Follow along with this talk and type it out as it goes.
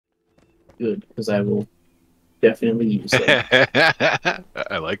good, because I will definitely use them.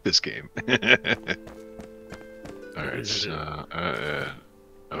 I like this game. Alright, so...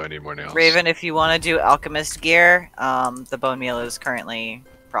 oh, I need more nails. Raven, if you want to do alchemist gear, the bone meal is currently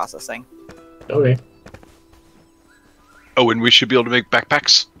processing. Okay. Oh, and we should be able to make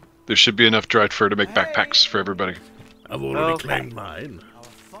backpacks? There should be enough dried fur to make backpacks for everybody. I've already claimed mine.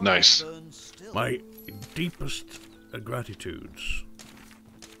 Nice. My deepest gratitudes.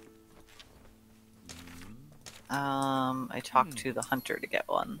 I talked to the hunter to get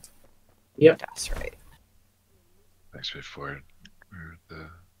one. Yep. That's right. Thanks for it. The...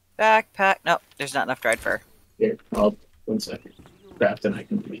 Backpack. Nope, there's not enough dried fur. Here, one second. Craft and I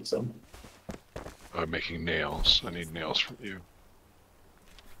can complete some. I'm making nails. I need nails from you.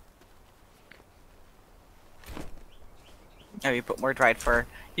 Oh, you put more dried fur.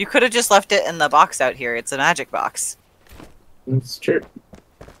 You could have just left it in the box out here. It's a magic box. That's true.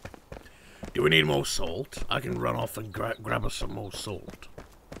 Do we need more salt? I can run off and grab us some more salt.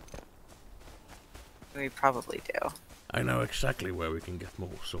 We probably do. I know exactly where we can get more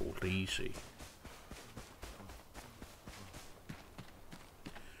salt. Easy.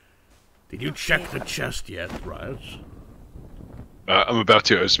 Did you check the chest yet, Riot? I'm about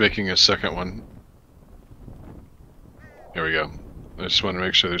to. I was making a second one. There we go. I just want to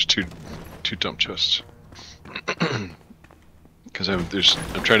make sure there's two dump chests. Because I'm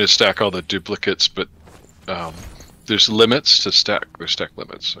trying to stack all the duplicates, but there's limits to stack. There's stack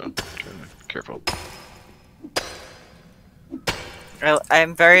limits, so I'm trying to be careful.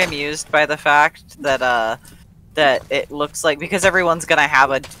 I'm very amused by the fact that that it looks like, because everyone's gonna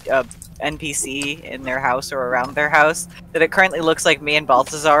have a NPC in their house or around their house, that it currently looks like me and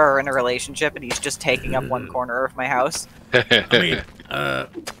Balthazar are in a relationship and he's just taking up one corner of my house. I mean,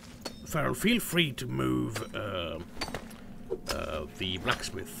 Farrell, feel free to move the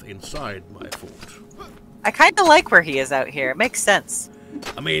blacksmith inside my fort. I kind of like where he is out here. It makes sense.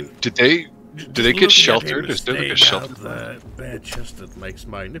 I mean, do they get sheltered? Is there like a shelter? The bare chest that makes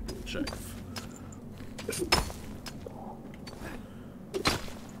my nipple safe.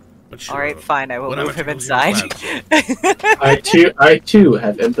 Sure, all right, fine. I will move him inside. I too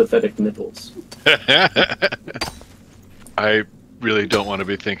have empathetic nipples. I really don't want to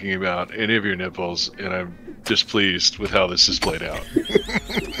be thinking about any of your nipples, and I'm displeased with how this is played out.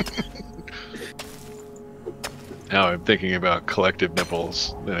 Now I'm thinking about collective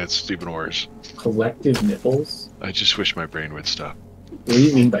nipples, and it's even worse. Collective nipples? I just wish my brain would stop. What do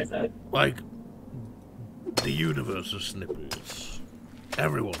you mean by that? Like the universe's nipples.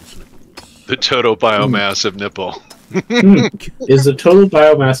 Everyone's nipples. The total biomass of nipple. Is the total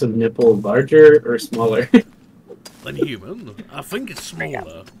biomass of nipple larger or smaller? Than human? I think it's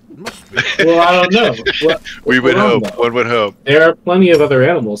smaller. It must be. Well, I don't know. We would hope. One would hope. There are plenty of other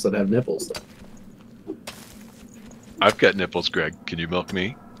animals that have nipples, though. I've got nipples, Greg. Can you milk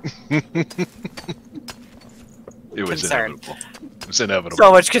me? It was inevitable. It was inevitable.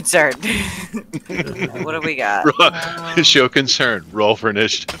 So much concern. What do we got? Show concern. Roll for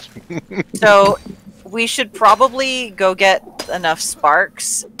initiative. So, we should probably go get enough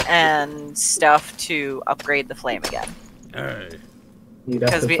sparks and stuff to upgrade the flame again.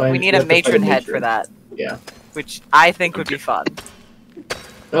 Because we need a matron head for that. Yeah. Which I think would be fun.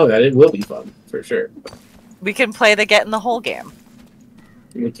 Oh, it will be fun, for sure. We can play the get in the hole game.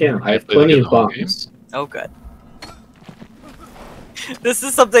 We can. I have plenty of bombs. Oh, good. This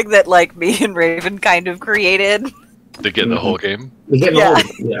is something that, like, me and Raven kind of created. To get in the whole game? To get in the whole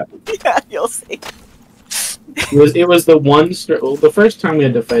game, yeah. Yeah, you'll see. It was the one... the first time we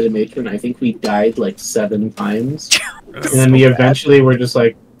had to fight a matron, I think we died, like, 7 times. And then we eventually were just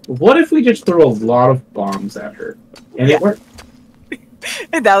like, what if we just throw a lot of bombs at her? And it worked.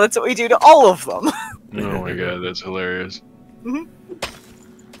 And now that's what we do to all of them. Oh my god, that's hilarious. Mm-hmm.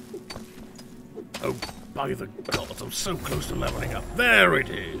 Oh, by the gods, I'm so close to leveling up. There it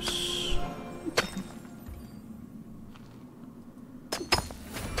is.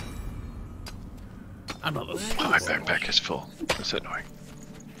 Another my backpack is full. That's annoying.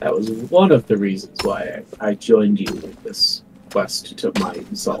 That was one of the reasons why I joined you with this quest to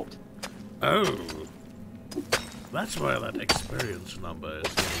mine salt. Oh. That's why that experience number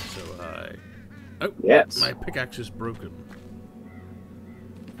is getting so high. Oh, yes. My pickaxe is broken.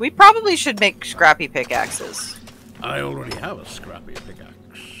 We probably should make scrappy pickaxes. I already have a scrappy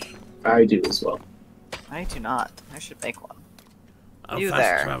pickaxe. I do as well. I do not. I should make one. I'm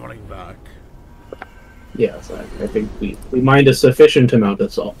fast traveling back. Yes, I think we mined a sufficient amount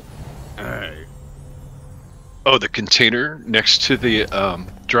of salt. Aye. Oh, the container next to the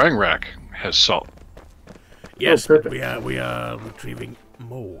drying rack has salt. Yes, perfect. we are retrieving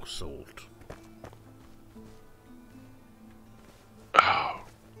more salt. Oh,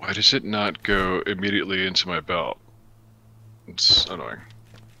 why does it not go immediately into my belt? It's annoying.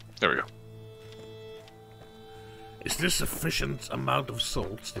 There we go. Is this sufficient amount of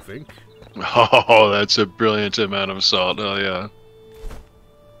salt, do you think? Oh, that's a brilliant amount of salt. Oh, yeah.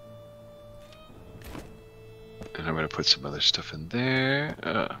 And I'm going to put some other stuff in there.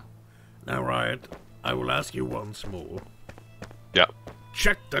 Now, Riot, I will ask you once more. Yeah.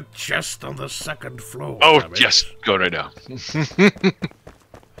 Check the chest on the second floor. Oh, damn it. yes. Go right now.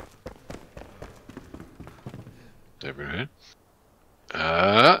 Everyone.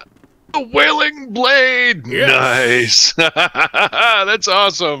 A wailing blade! Yes. Nice! That's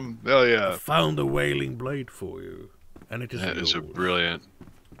awesome! Hell I yeah. found a wailing blade for you, and it is That is a yours. brilliant...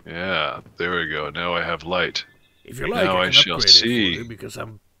 Yeah, there we go. Now I have light. If you like, Now I I can shall upgrade it see. for you because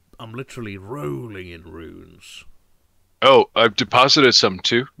I'm literally rolling in runes. Oh, I've deposited some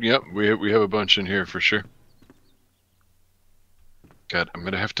too. Yep, we have a bunch in here for sure. God, I'm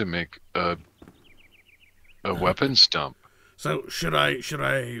gonna have to make a weapons dump. So should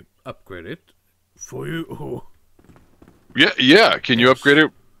I upgrade it for you, or Yeah. Can you Yes. upgrade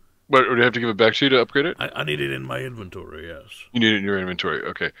it? What, would I have to give it back to you to upgrade it? I need it in my inventory? Yes. You need it in your inventory.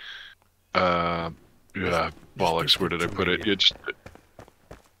 Okay. Yeah. Just Bollocks. Where give did I to put me. it? You just...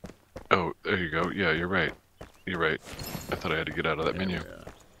 Oh, there you go. Yeah, you're right. You're right. I thought I had to get out of that menu.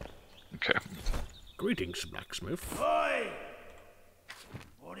 Yeah. Okay. Greetings, blacksmith. Oi!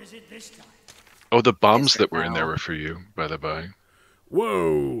 What is it this time? Oh, the bombs Yes, that were in there now. were for you, by the by.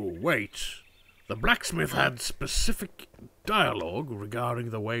 Whoa! Wait. The blacksmith had specific dialogue regarding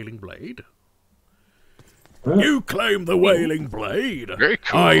the wailing blade. You claim the wailing blade. Very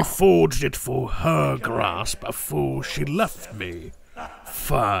cool. I forged it for her grasp before she left me.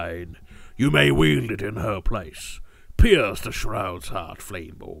 Fine. You may wield it in her place. Pierce the shroud's heart,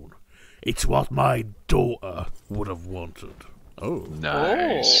 Flameborn. It's what my daughter would have wanted. Oh,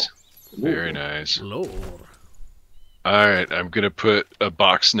 Nice. Very nice. Lord. Alright, I'm gonna put a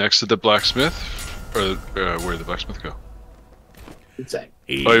box next to the blacksmith. Or, where'd the blacksmith go? Exactly.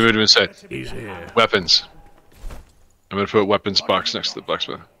 He's, Oh, you would have said he's here. weapons. I'm gonna put a weapons box next to the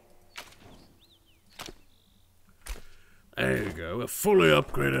blacksmith. There you go. A fully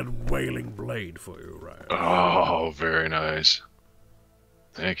upgraded wailing blade for you, Riot. Oh, very nice.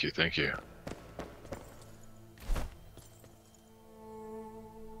 Thank you, thank you.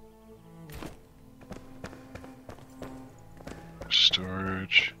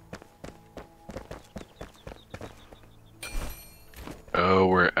 Storage. Oh,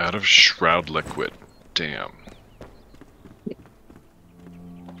 we're out of shroud liquid. Damn.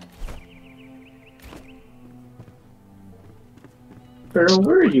 Farrell,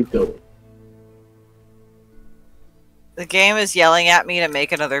 where are you going? The game is yelling at me to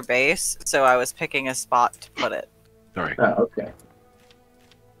make another base, so I was picking a spot to put it. Alright. Oh, okay.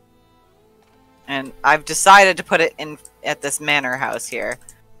 And I've decided to put it in at this manor house here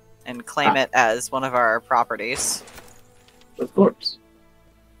and claim it as one of our properties. Of course.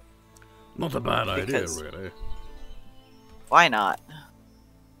 Not a bad idea, Because- really. Why not?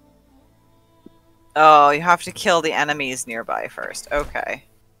 Oh, you have to kill the enemies nearby first. Okay.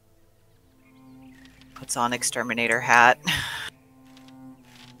 Puts on exterminator hat. Is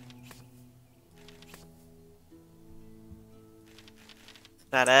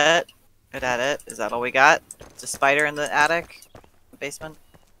that it? Good at it. Is that all we got? It's a spider in the attic? The basement?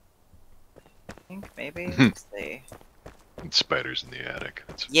 I think, maybe? Let's see. And spiders in the attic.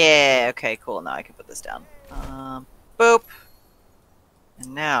 That's... Yeah, okay, cool. Now I can put this down. Boop!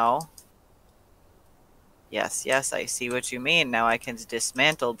 And now... Yes, I see what you mean. Now I can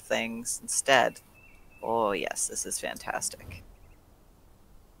dismantle things instead. Oh, yes, this is fantastic.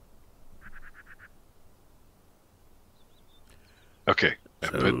 Okay. I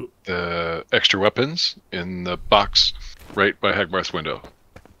So- put the extra weapons in the box right by Hagbarth's window.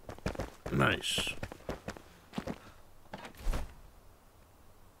 Nice.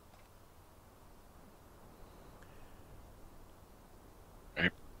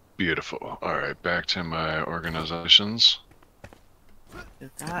 Beautiful. Alright, back to my organizations. Did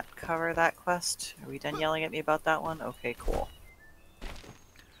that cover that quest? Are we done yelling at me about that one? Okay, cool.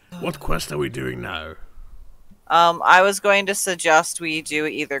 What quest are we doing now? I was going to suggest we do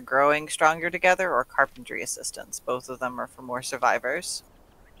either Growing Stronger Together or Carpentry Assistance. Both of them are for more survivors.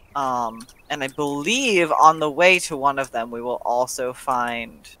 And I believe on the way to one of them we will also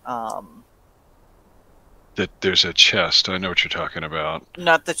find, That there's a chest. I know what you're talking about.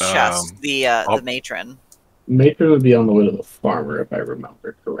 not the chest, the I'll- matron. Matron would be on the way to the farmer, if I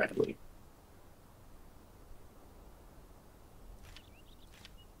remember correctly.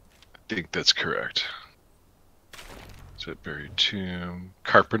 think that's correct. Is it buried tomb?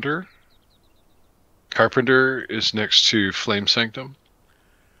 Carpenter? Carpenter is next to Flame Sanctum.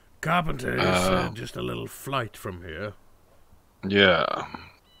 Carpenter is just a little flight from here. Yeah.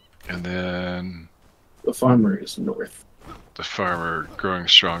 And then The farmer is north. the farmer growing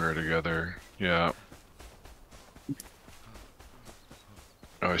stronger together. Yeah.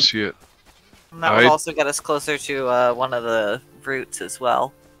 Oh, I see it. And that would also get us closer to one of the roots as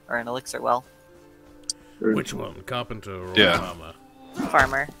well, or an elixir well. Which one, carpenter or farmer?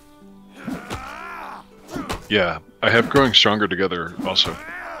 Farmer. Yeah, I have growing stronger together also.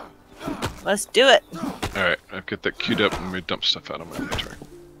 Let's do it. Alright, I'll get that queued up and let me dump stuff out of my inventory.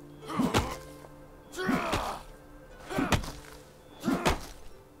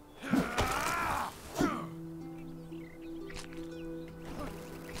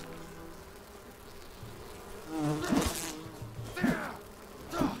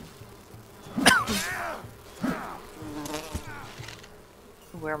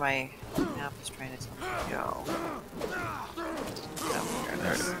 Where my map is trying to tell me to go. Oh,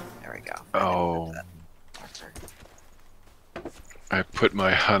 there we go. Oh. I put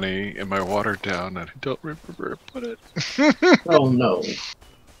my honey and my water down and I don't remember where I put it. Oh no.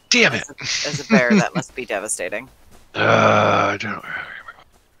 Damn it! As a bear, that must be devastating. I don't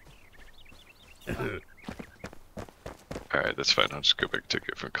know. Alright, that's fine. I'll just go back to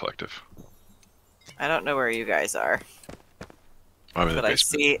get from collective. I don't know where you guys are. I'm in the But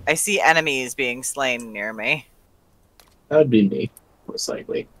basement. I see enemies being slain near me. That would be me, most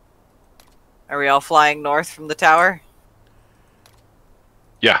likely. Are we all flying north from the tower?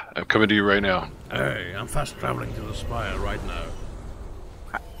 Yeah, I'm coming to you right now. Hey, I'm fast traveling to the spire right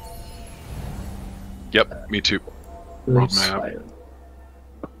now. Yep, me too. World map. Spire.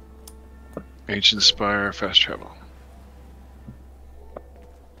 Ancient Spire, fast travel.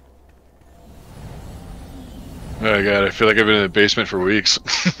 Oh god, I feel like I've been in the basement for weeks.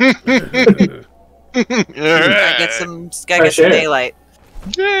 Gotta get some daylight.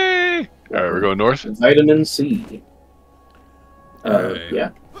 Yay! Alright, we're going north. Vitamin C. Yeah.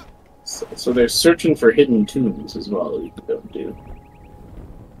 So they're searching for hidden tombs as well that you can go do.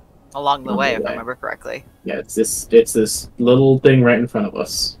 Along the way, if I remember correctly. Yeah, it's this little thing right in front of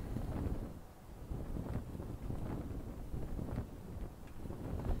us.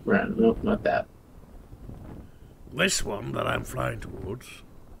 Right, nope, not that. This one that I'm flying towards.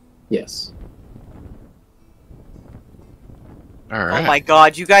 Yes. Alright. Oh my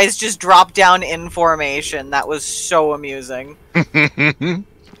god, you guys just dropped down in formation. That was so amusing.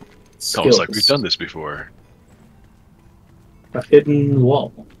 It's almost like we've done this before. A hidden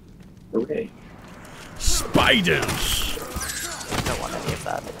wall. Okay. Spiders! Don't want any of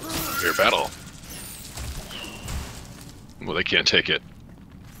that. Your battle. Well, they can't take it.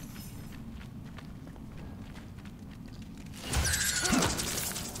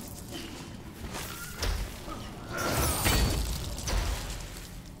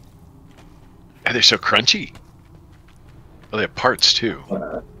 And they're so crunchy. Oh, they have parts too.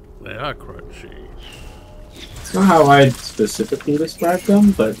 They are crunchy. It's not how I'd specifically describe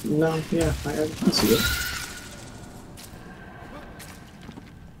them, but no, yeah, I can see it.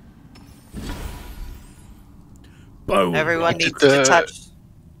 Bone. Everyone needs to touch.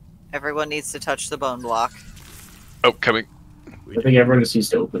 Everyone needs to touch the bone block. Oh, coming. I think everyone just needs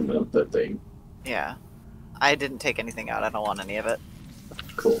to open the thing. Yeah. I didn't take anything out. I don't want any of it.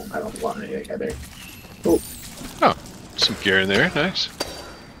 Cool. I don't want anything either. Oh, some gear in there. Nice.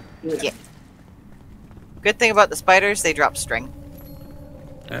 Yeah. Good thing about the spiders, they drop string.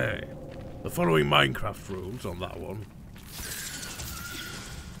 Hey, the following Minecraft rules on that one.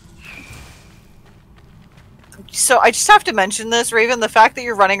 So I just have to mention this, Raven, the fact that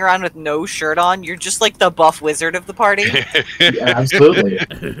you're running around with no shirt on, you're just like the buff wizard of the party. Yeah, absolutely.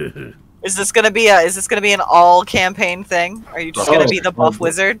 Is this gonna be an all campaign thing? Are you just gonna be the buff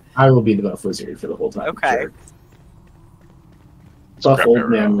wizard? I will be the buff wizard for the whole time. Okay. Sure. Buff old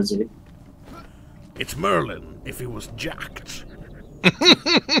man wizard. It's Merlin, if he was jacked.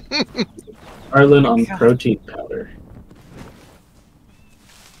 Arlen on protein powder.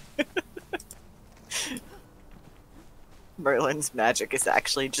 Merlin's magic is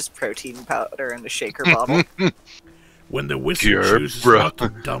actually just protein powder in a shaker bottle. When the wizard Pure chooses bro. not to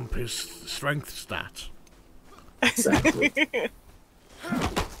dump his strength stat. Exactly.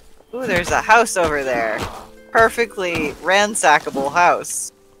 Ooh, there's a house over there. Perfectly ransackable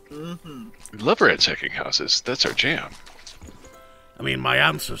house. Mm-hmm. We love ransacking houses. That's our jam. I mean, my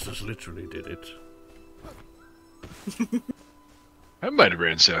ancestors literally did it. I might have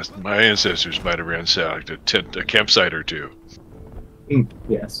ransacked. My ancestors might have ransacked a campsite or two.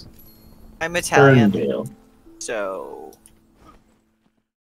 Yes. I'm Italian, Ferndale. so